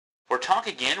We're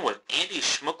talking again with Andy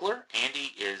Schmookler.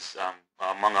 Andy is,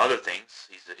 among other things,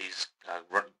 he's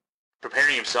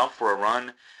preparing himself for a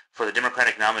run for the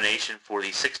Democratic nomination for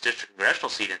the 6th District Congressional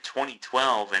seat in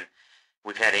 2012, and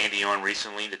we've had Andy on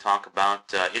recently to talk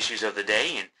about issues of the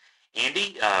day. And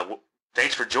Andy,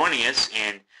 thanks for joining us,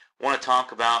 and want to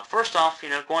talk about, first off,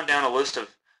 going down a list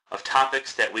of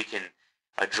topics that we can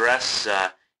address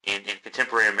in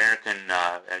contemporary American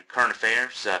current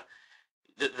affairs.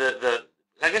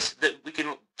 I guess that we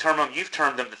can term them, you've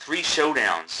termed them the three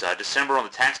showdowns. December on the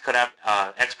tax cut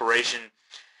expiration,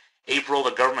 April the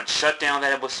government shutdown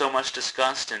that was so much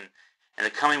discussed, and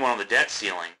the coming one on the debt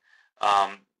ceiling.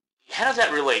 How does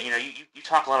that relate? You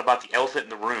talk a lot about the elephant in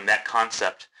the room, that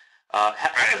concept. How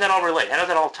does that all relate? How does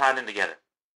that all tie in together?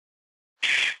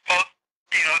 Well,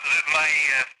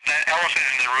 that elephant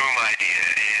in the room idea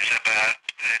is about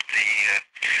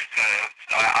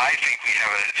I think we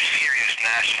have a serious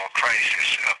national crisis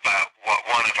about what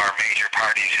one of our major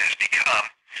parties has become,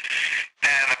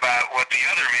 and about what the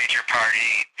other major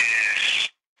party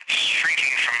is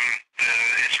shrinking from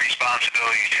its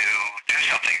responsibility to do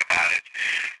something about it,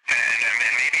 and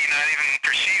maybe not even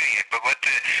perceiving it. But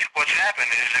what's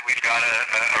happened is that we've got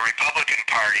a Republican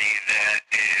Party that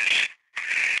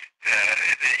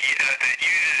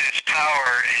uses its power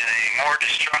in a more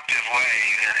destructive way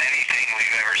than anything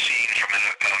we've ever seen from a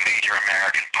major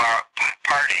American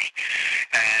party.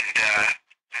 And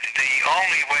the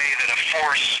only way that a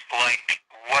force like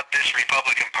what this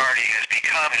Republican Party has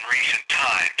become in recent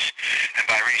times, and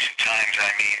by recent times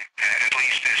I mean at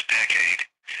least this decade,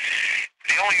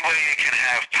 the only way it can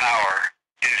have power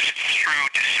is through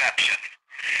deception,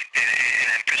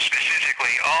 and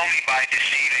specifically only by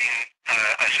deceiving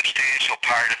a substantial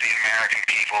part of the American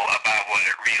people about what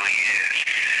it really is.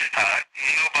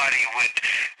 Nobody would,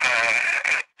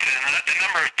 the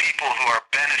number of people who are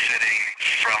benefiting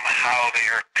from how they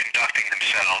are conducting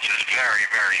themselves is very,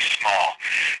 very small,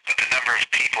 but the number of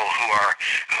people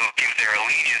who give their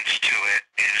allegiance to it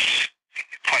is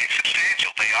quite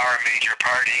substantial. They are a major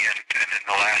party, and in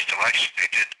the last election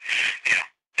they did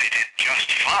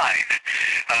just fine.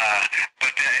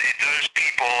 But those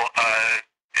people,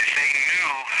 if they knew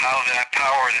how that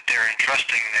power that they're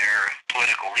entrusting their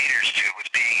political leaders to was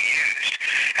being used,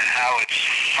 and how it's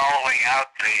hollowing out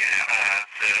the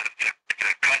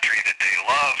country that they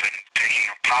love, and taking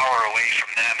power away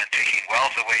from them, and taking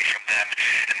wealth away from them,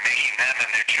 and making them and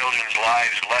their children's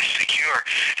lives less secure,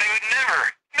 they would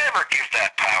never give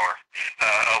that power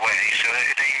away. So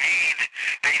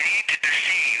they need to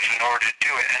deceive in order to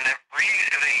do it. And the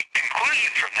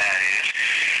conclusion from that is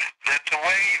that the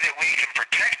way that we can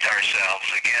protect ourselves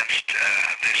against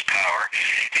this power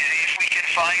is if we can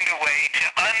find a way to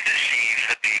undeceive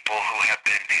the people who have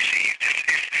been deceived.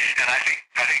 And I think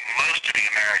most of the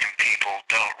American people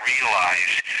don't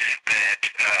realize that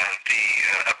the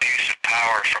abuse of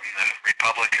power from the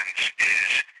Republicans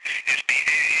is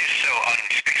so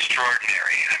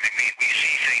extraordinary. I mean, we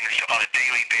see things on a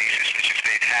daily basis which, if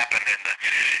they'd happened in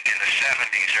the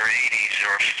 70s or 80s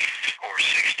or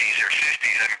 60s or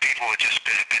 50s, I mean, people would just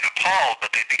have been appalled,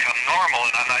 but they've become normal,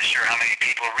 and I'm not sure how many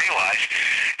people realize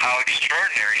how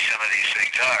extraordinary some of these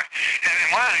things are.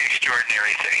 And one of the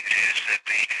extraordinary things is that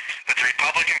the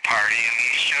Republican Party and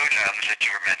these showdowns that you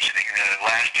were mentioning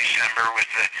last December with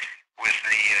the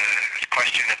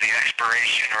question of the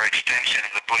expiration or extension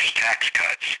of the Bush tax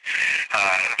cuts,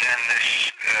 then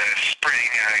this spring,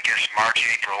 I guess March,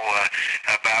 April,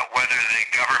 about whether the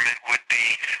government would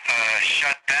be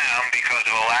shut down because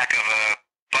of a lack of a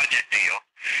budget deal,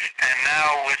 and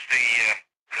now with the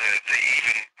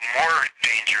even more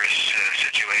dangerous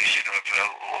situation of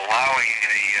allowing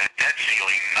the debt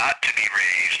ceiling not to be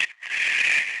raised.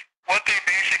 What the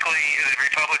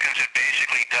Republicans have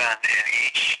basically done in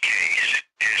each case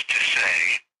is to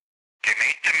say, they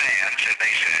make demands, and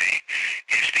they say,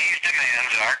 if these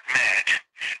demands aren't met,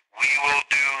 we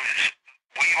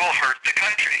will hurt the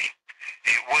country.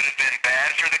 It would have been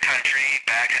bad for the country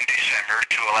back in December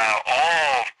to allow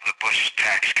all the Bush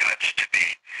tax cuts to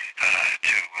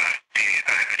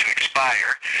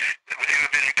expire. It would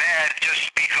have been bad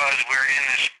just because we're in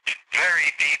this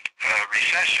very deep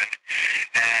recession,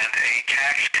 and a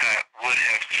tax cut would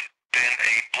have been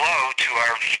a blow to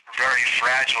our very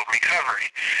fragile recovery.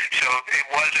 So it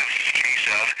was a case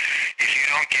of, if you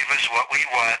don't give us what we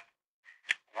want,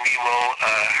 we will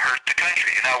hurt the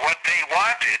country. Now, what they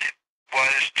wanted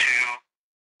was to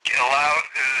allow,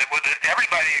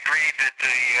 everybody agreed that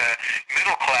the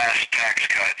middle class tax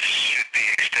cuts should be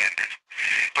extended.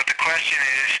 But the question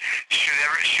is, should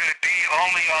it be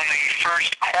only on the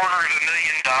first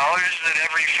 $250,000 that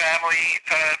every family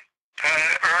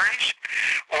earns,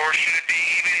 or should it be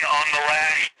even on the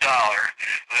last dollar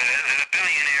that a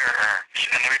billionaire earns?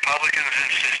 And the Republicans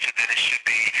insisted that it should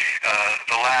be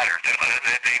the latter,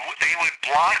 that they would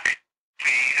block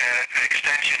the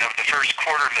extension of the first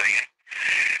 $250,000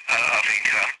 of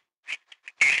income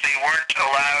if they weren't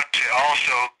allowed to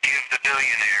also give the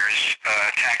billionaires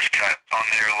a tax cut on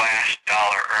their last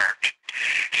dollar earned.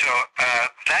 So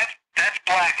that's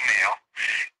blackmail.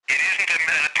 It isn't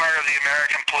a part of the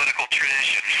American political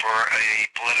tradition for a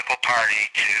political party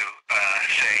to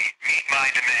say, meet my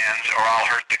demands or I'll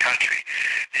hurt the country.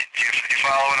 Do you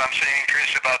follow what I'm saying,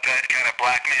 Chris, about that kind of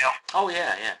blackmail? Oh,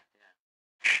 yeah.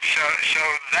 So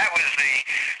that was the,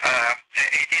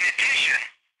 in addition,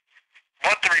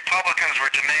 what the Republicans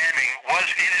were demanding was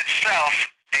in itself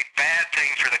a bad thing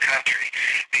for the country,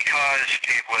 because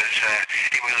it was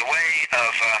a way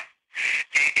of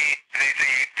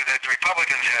the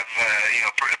Republicans have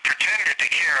pretended to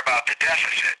care about the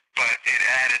deficit, but it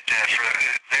added for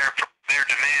their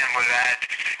demand would add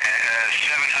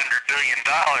 $700 billion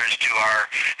to our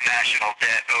national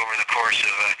debt over the course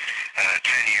of a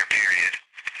 10-year period.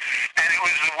 And it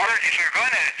was the word, if you're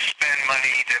going to spend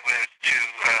money that would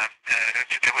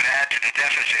add to the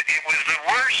deficit, it was the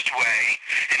worst way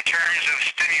in terms of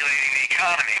stimulating the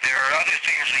economy. There are other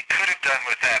things we could have done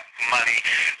with that money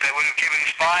that would have given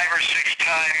 5 or 6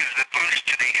 times the boost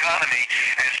to the economy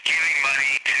as giving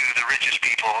money to the richest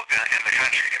people in the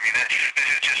country. I mean, this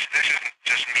isn't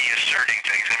just me asserting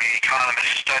things. I mean,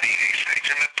 economists study these things.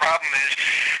 And the problem is,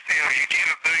 you give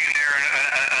a billionaire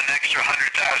an extra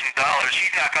 $100,000,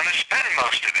 he's not going to spend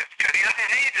most of it, because he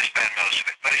doesn't need to spend most of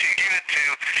it. But if you give it to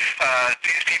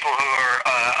these people who are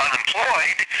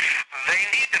unemployed, they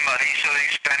need the money, so they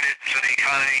spend it, so the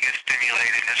economy gets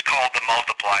stimulated. It's called the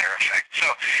multiplier effect. So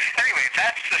anyway,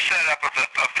 that's the setup of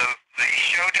the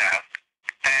showdown,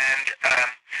 and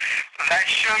that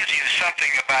shows you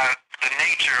something about the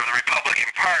nature of the Republican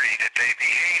Party, that they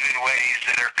behave in ways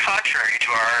that are contrary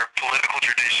to our political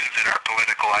traditions and our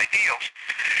political ideals.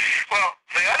 Well,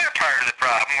 the other part of the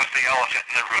problem with the elephant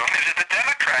in the room is that the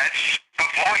Democrats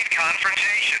avoid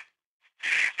confrontation.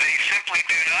 They simply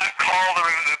do not call the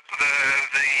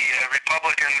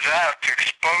Republicans out to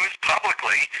expose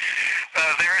publicly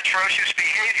their atrocious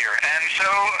behavior. And so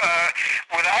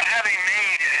without having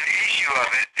made an issue of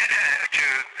it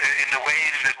in the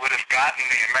ways that would have gotten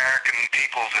the American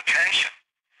people's attention,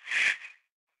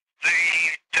 the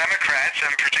Democrats,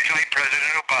 and particularly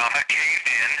President Obama, caved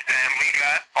in, and we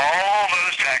got all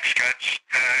those tax cuts,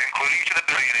 including to the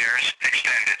billionaires,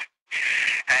 extended.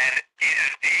 And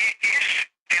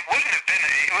it would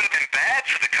have been bad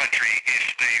for the country if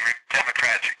the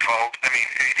Democrats had called. I mean,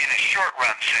 in a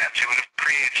short-run sense, it would have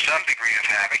created some degree of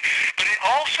havoc, but it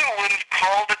also would have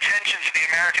called attention to the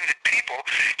American people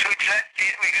to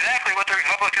exactly what the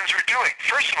Republicans were doing.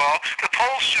 First of all, the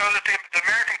polls show that the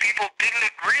American people didn't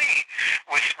agree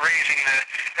with raising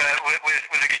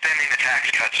with extending the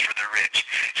tax cuts for the rich.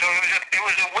 So it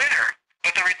was a winner.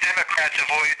 But the Democrats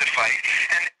avoided the fight.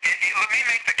 And let me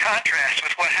make the contrast with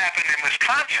what happened in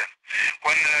Wisconsin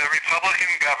when the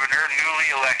Republican governor, newly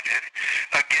elected,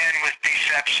 again with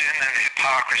deception and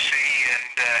hypocrisy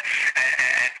and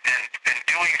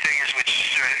doing things which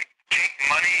take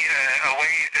money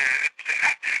away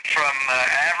from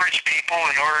average people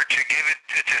in order to give it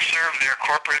to serve their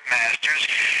corporate masters,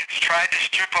 tried to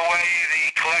strip away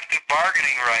the collective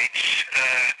bargaining rights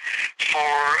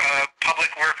for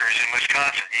public workers in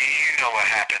Wisconsin. You know what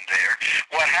happened there.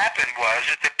 What happened was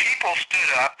that the people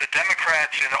stood up, the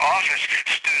Democrats in office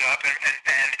stood up and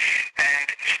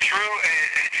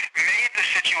made the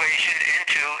situation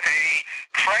into a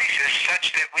crisis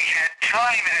such that we had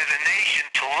time as a nation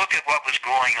to look at what was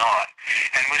going on.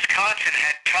 And Wisconsin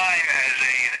had time as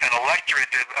an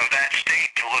electorate of that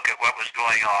state to look at what was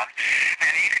going on.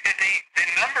 And the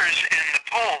numbers in the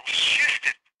polls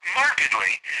shifted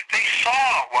markedly. They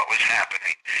saw what was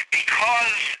happening.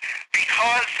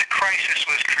 Because the crisis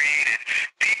was created,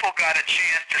 people got a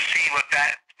chance to see what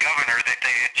that governor that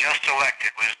they had just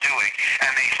elected was doing,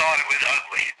 and they thought it was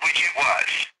ugly, which it was.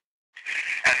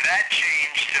 And that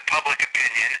changed the public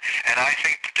opinion, and I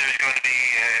think that there's going to be,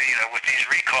 with these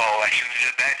recall elections,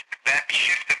 that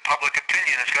shift in public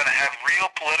opinion is going to have real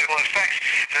political effects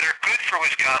that are good for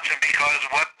Wisconsin, because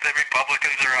what the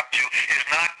Republicans are up to is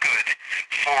not good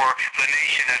for the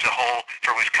nation as a whole,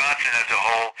 for Wisconsin as a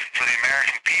whole, for the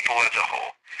American people as a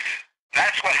whole.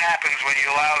 That's what happens when you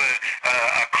allow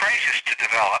a crisis to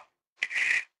develop.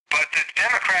 But the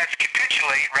Democrats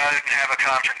capitulate rather than have a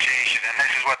confrontation, and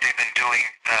this is what they've been doing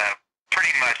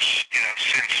pretty much,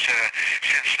 since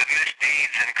the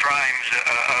misdeeds and crimes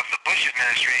of the Bush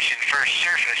administration first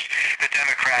surfaced, the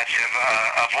Democrats have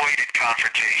avoided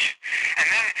confrontation. And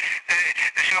then,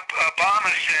 so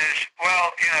Obama says,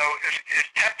 well, it's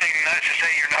tempting not to say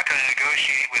you're not going to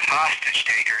negotiate with hostage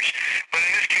takers, but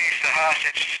in this case, the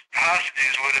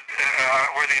hostages would have,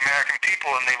 were the American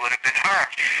people, and they would have been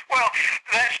harmed. Well,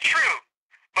 that's true.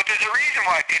 But there's a reason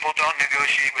why people don't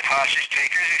negotiate with hostage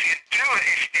takers. If you do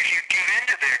it, if you give in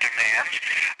to their demands,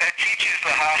 that teaches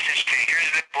the hostage takers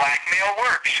that blackmail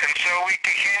works. And so we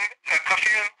came a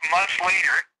few months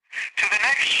later to the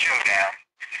next showdown,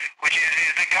 which is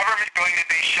the government going to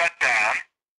be shut down,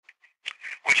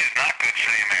 which is not good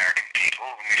for the American people.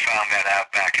 We found that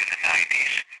out back in the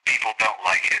 90s. People don't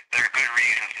like it. There are good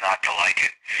reasons not to like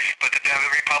it. But the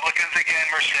Republicans, again,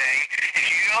 were saying, if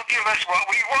you don't give us what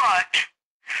we want,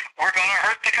 we're going to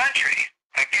hurt the country.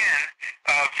 Again,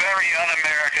 a very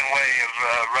un-American way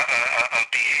of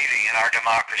behaving in our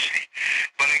democracy.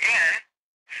 But again,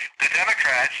 the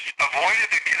Democrats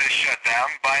avoided the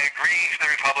shutdown by agreeing to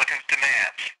the Republicans'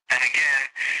 demands. And again,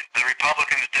 the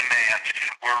Republicans' demands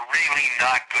were really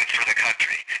not good for the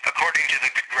country. According to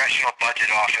the Congressional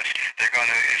Budget Office,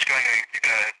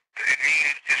 it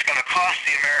means it's going to cost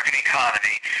the American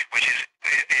economy, which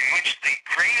the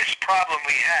greatest problem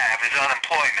we have is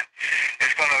unemployment.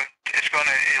 It's going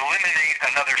to eliminate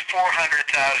another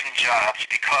 400,000 jobs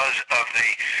because of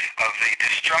the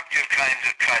destructive kinds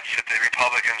of cuts that the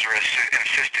Republicans were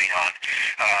insisting on,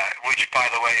 which, by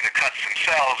the way, the cuts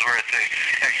themselves were at the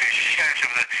expense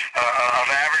of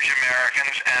average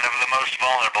Americans and of the most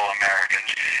vulnerable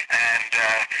Americans. And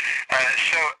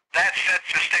so that sets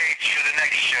the stage for the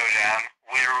next showdown,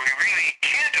 where we really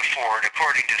can't afford,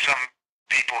 according to some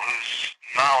people whose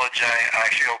knowledge I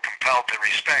feel compelled to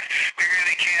respect, we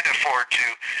really can't afford to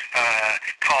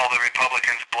call the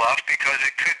Republicans bluff, because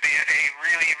it could be a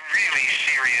really, really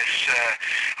serious,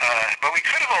 but we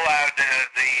could have allowed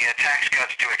the tax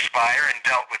cuts to expire and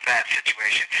dealt with that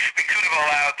situation. We could have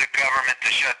allowed the government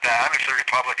to shut down if the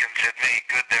Republicans had made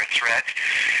good their threats.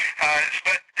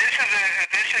 But this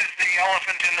is the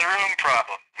elephant in the room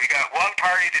problem. We got one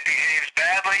party that behaves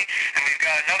badly, and we've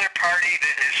got another party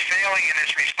that is failing in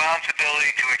its responsibility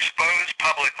to expose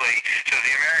publicly so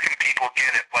the American people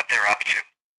get at what they're up to.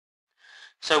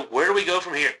 So where do we go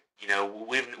from here?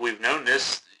 We've known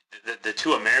this. The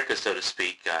two Americas, so to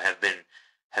speak, have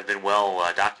been well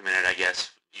documented. I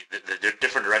guess the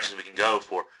different directions we can go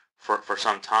for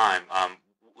some time.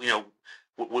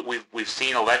 We've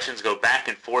seen elections go back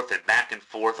and forth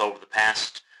over the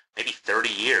past maybe 30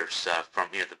 years. From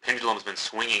the pendulum has been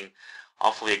swinging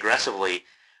awfully aggressively.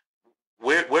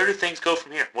 Where do things go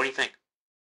from here? What do you think?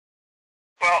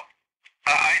 Well,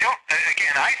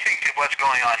 I think that what's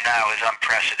going on now is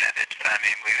unprecedented. I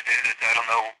mean, I don't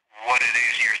know what it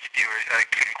is I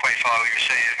couldn't quite follow what you're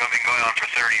saying. It's been going on for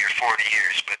 30 or 40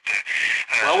 years, but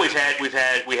well, we had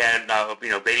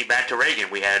dating back to Reagan.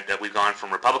 We've gone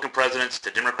from Republican presidents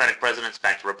to Democratic presidents,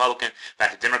 back to Republican,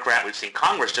 back to Democrat. We've seen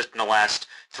Congress just in the last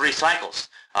 3 cycles.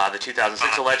 The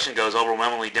 2006 election goes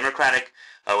overwhelmingly Democratic.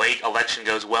 2008 election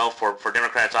goes well for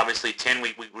Democrats. Obviously, 10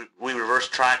 we reverse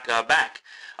track back.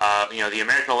 The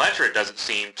American electorate doesn't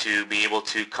seem to be able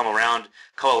to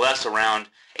coalesce around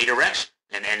a direction,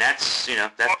 and that's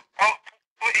that. Well,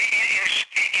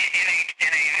 in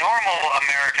a normal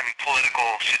American political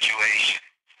situation,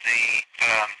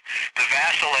 the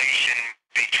vacillation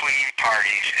between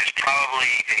parties is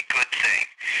probably a good thing.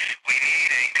 We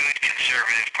need a good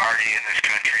conservative party in this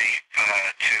country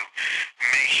to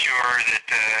make sure that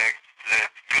the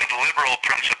good liberal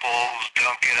principles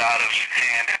don't get out of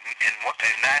hand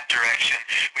in that direction.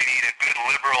 We need a good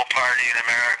liberal party in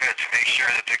America to make sure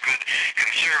that the good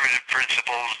conservative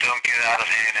principles don't get out of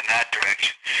hand in that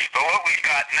direction. But what we've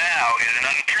got now is an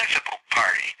unprincipled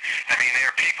party. I mean, there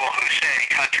are people who say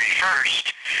country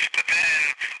first, but then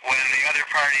when the other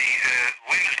party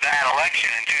wins that election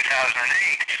in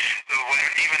 2008,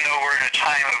 even though we're in a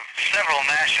time of several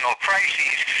national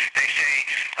crises, they say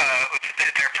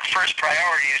that their first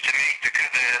priority is to make the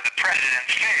president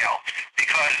fail,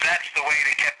 because that's the way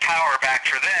to get power back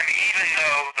for them, even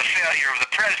though the failure of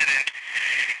the president,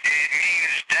 it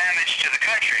means damage to the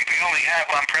country. We only have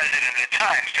one president at a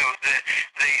time, so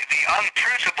the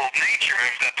unprincipled nature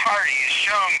of the party is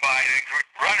shown by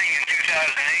running in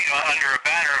 2008 under a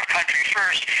banner of country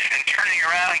first and turning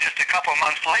around just a couple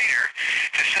months later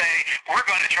to say, we're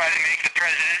going to try to make the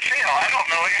president fail. I don't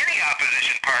know any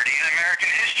opposition party in American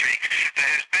history that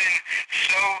has been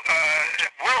so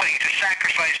willing to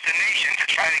sacrifice the nation to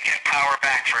try to get power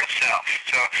back for itself.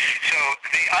 So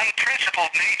the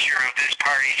unprincipled nature of this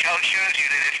party shows you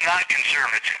that it's not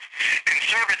conservative.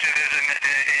 Conservatism,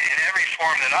 in every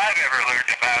form that I've ever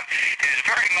learned about, is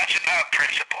very much about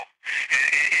principle.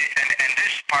 And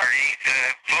this party,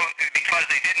 because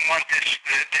they didn't want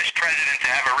this president to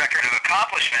have a record of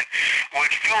accomplishment,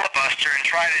 would filibuster and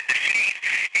try to defeat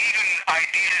even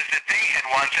ideas that they had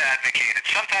once advocated,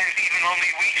 sometimes even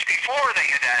only weeks before they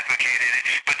had advocated it,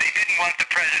 but they didn't want the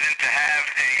president to have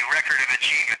a record of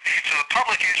achievement. So the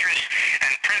public interest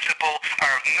and principle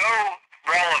are of no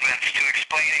relevance to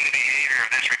explaining the behavior of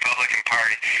this Republican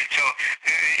Party. So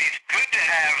it's good to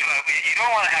have, you don't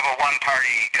want to have a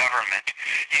one-party government.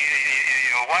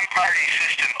 A one-party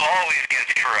system always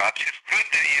gets corrupt. It's good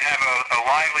that you have a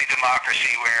lively democracy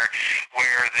where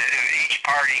each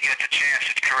party gets a chance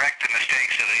to correct the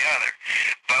mistakes of the other.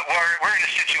 But we're in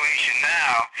a situation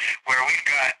now where we've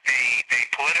got a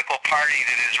political party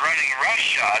that is running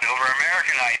roughshod over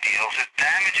American ideals, is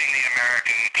damaging the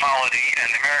American polity and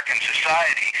American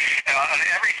society on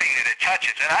everything that it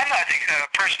touches. And I'm not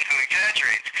a person who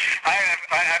exaggerates. I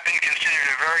have been considered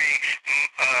a very,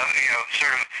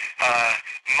 sort of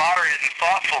moderate and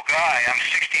thoughtful guy. I'm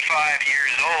 65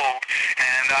 years old,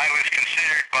 and I was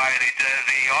considered by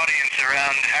the audience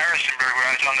around Harrisonburg, where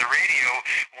I was on the radio,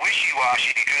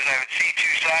 wishy-washy because I would see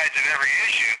two sides of every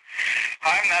issue.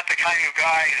 I'm not the kind of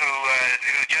guy who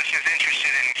just is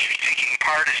interested in seeking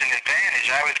partisan advantage.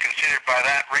 I was considered by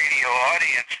that radio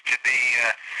audience to be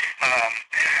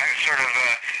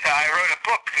I wrote a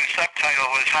book whose subtitle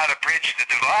was How to Bridge the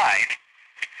Divide.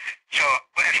 So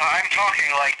if I'm talking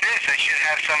like this, I should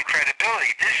have some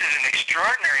credibility. This is an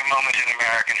extraordinary moment in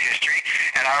American history,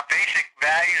 and our basic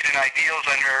values and ideals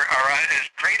are as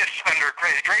great a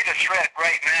threat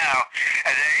right now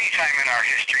as at any time in our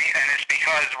history, and it's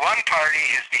because one party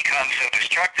has become so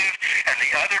destructive, and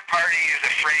the other party is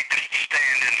afraid to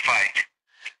stand and fight.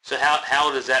 So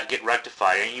how does that get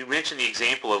rectified? And you mentioned the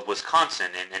example of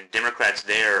Wisconsin and Democrats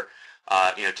there,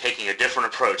 taking a different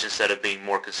approach instead of being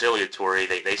more conciliatory.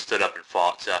 They stood up and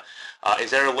fought.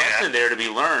 Is there a lesson there to be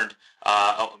learned,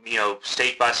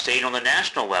 state by state on the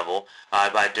national level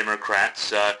by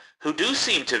Democrats who do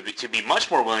seem to be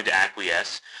much more willing to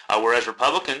acquiesce, whereas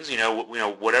Republicans,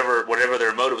 whatever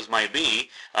their motives might be,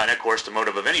 and of course the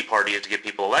motive of any party is to get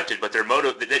people elected, but their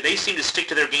motive, they seem to stick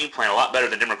to their game plan a lot better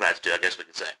than Democrats do, I guess we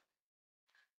could say.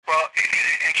 Well,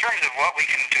 in terms of what we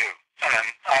can do,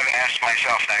 I've asked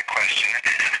myself that question,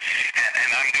 and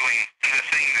I'm doing the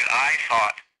thing that I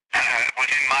thought was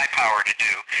in my power to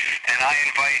do, and I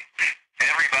invite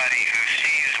everybody who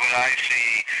sees what I see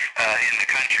in the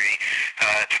country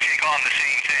to take on the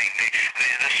same thing.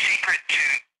 The secret to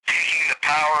taking the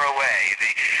power away,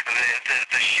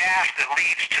 the shaft that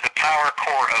leads to the power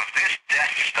core of this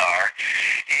Death Star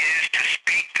is to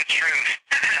speak the truth,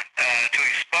 to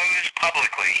expose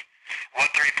publicly what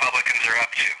the Republicans are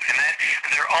up to. And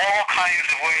there are all kinds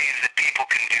of ways that people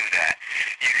can do that.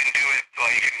 You can do it,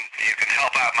 well, you can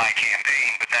help out my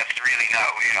campaign, but that's really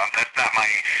not, that's not my,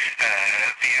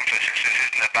 the emphasis. This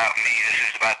isn't about me. This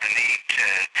is about the need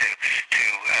to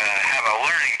have a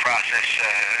learning process.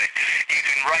 You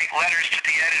can write letters to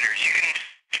the editors. You can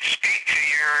speak to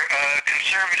your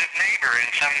conservative neighbor in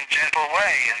some gentle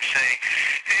way and say,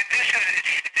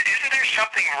 isn't there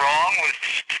something wrong with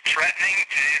threatening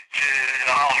to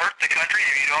I'll hurt the country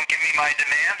if you don't give me my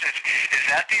demands? Is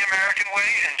that the American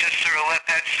way? And just sort of let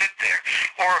that sit there.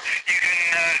 Or you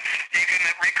can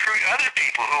recruit other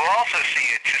people who also see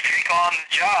it to take on the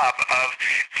job of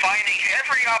finding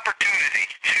every opportunity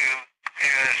to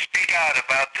speak out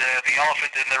about the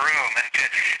elephant in the room and to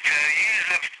use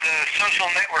the social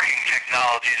networking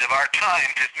technologies of our time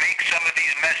to make some of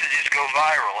these messages go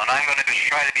viral. And I'm going to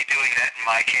try to be doing that in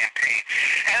my campaign.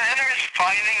 And then there's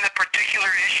finding the particular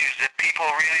issues that people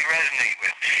really resonate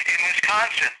with. In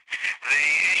Wisconsin, the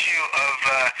issue of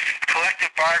collective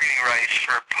bargaining rights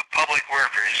for public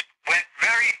workers went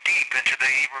very deep into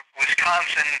the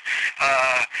Wisconsin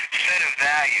set of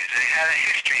values. They had a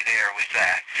history there with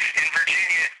that. In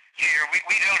Virginia, here,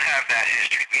 we don't have that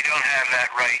history. We don't have that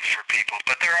right for people.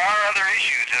 But there are other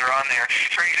issues that are on there.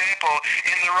 For example,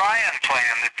 in the Ryan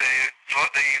plan that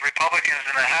the Republicans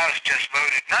in the House just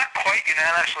voted, not quite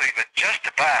unanimously, but just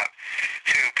about,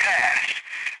 to pass,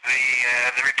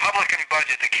 the Republican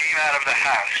budget that came out of the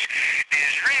House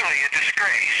is really a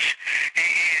disgrace.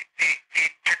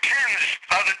 It pretends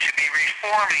to be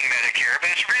reforming Medicare, but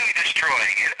it's really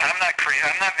destroying it. I'm not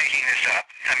making this up.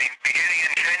 I mean, beginning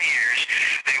in 10 years,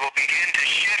 they will begin to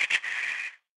shift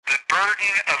the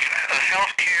burden of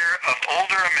health care of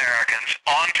older Americans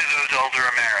onto those older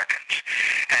Americans.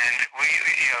 And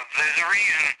there's a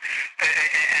reason,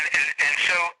 and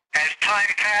so as time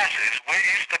passes,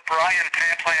 if the Bryan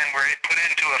plan were put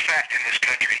into effect in this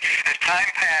country, as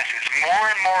time passes, more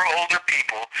and more older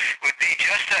people would be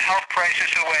just a health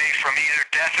crisis away from either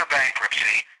death or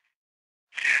bankruptcy.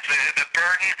 The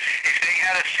burden, if they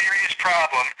had a serious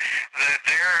problem,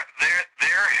 their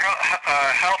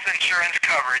health insurance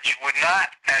coverage would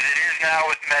not, as it is now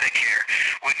with Medicare,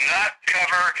 would not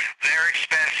cover their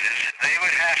expenses. They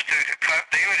would have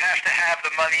to have the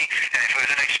money, and if it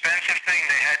was an expensive thing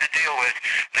they had to deal with,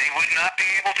 they would not be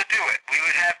able to do it. We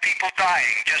would have people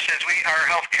dying, just as our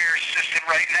healthcare system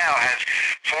right now has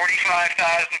 45,000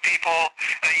 people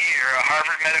a year. A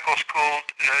Harvard Medical School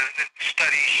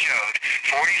study showed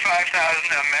 45,000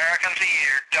 Americans a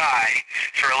year die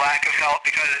for a lack of health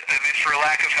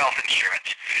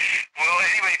insurance. Well,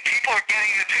 anyway, people are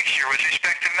getting the picture with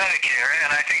respect to Medicare,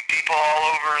 and I think people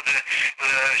all over the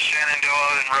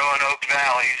Shenandoah and Roanoke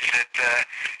valleys that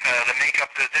make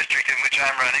up the district in which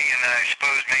I'm running, and I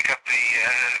suppose make up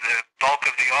the bulk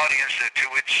of the audience to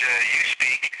which you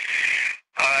speak,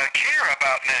 care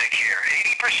about Medicare.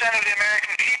 80% of the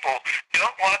American people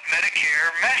don't want Medicare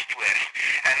messed with,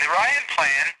 and the Ryan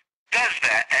plan does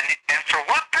that. And for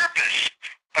what purpose?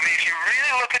 I mean, if you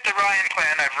really look at the Ryan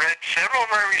plan, I've read several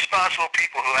very responsible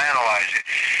people who analyze it.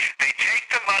 They take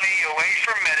the money away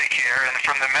from Medicare and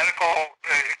from the medical,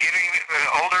 giving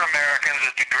older Americans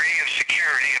a degree of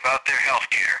security about their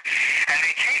health care. And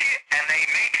they take it and they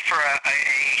make for a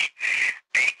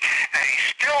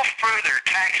still further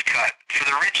tax cut for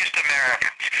the richest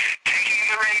Americans, taking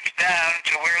the rates down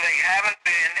to where they haven't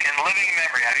been in living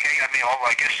memory. I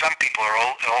guess some people are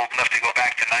old enough to go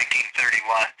back to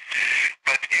 1931.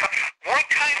 But what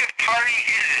kind of party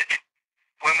is it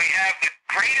when we have the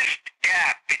greatest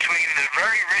gap between the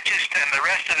very richest and the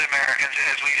rest of the Americans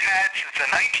as we've had since the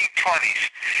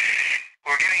 1920s?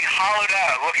 We're getting hollowed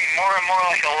out, looking more and more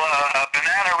like a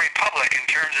banana republic in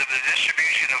terms of the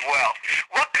distribution of wealth.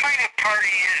 What kind of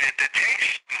party is it that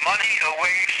takes money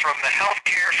away from the health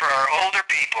care for our older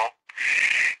people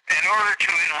in order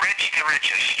to enrich the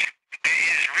richest?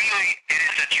 It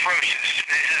is atrocious.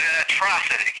 This is an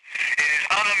atrocity. It is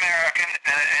un-American,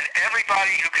 and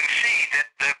everybody who can see that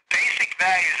the basic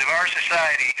values of our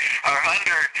society are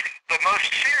under the most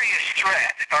serious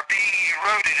threat, are being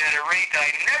eroded at a rate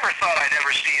I never thought I'd ever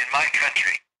see in my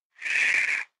country.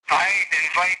 I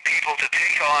invite people to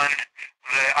take on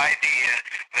the idea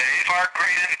that if our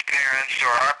grandparents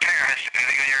or our parents,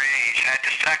 depending on your age, had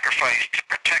to sacrifice to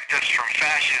protect us from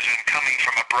fascism coming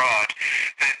from abroad,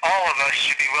 that all of us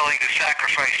should be willing to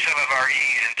sacrifice some of our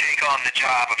ease and take on the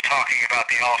job of talking about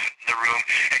the elephant in the room,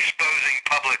 exposing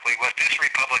publicly what this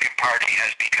Republican Party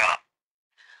has become.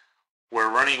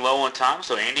 We're running low on time,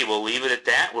 so Andy, we'll leave it at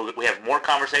that. We have more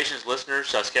conversations,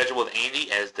 listeners, scheduled with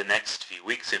Andy as the next few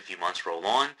weeks and few months roll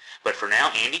on. But for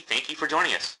now, Andy, thank you for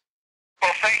joining us.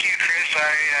 Well, thank you, Chris.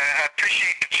 I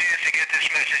appreciate the chance to get this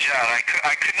message out.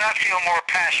 I could not feel more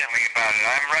passionately about it.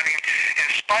 I'm running in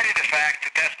spite of the fact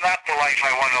that that's not the life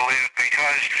I want to live,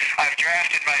 because I've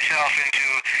drafted myself into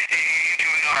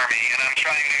an army, and I'm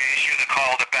trying to issue the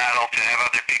call to battle to have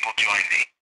other people join me.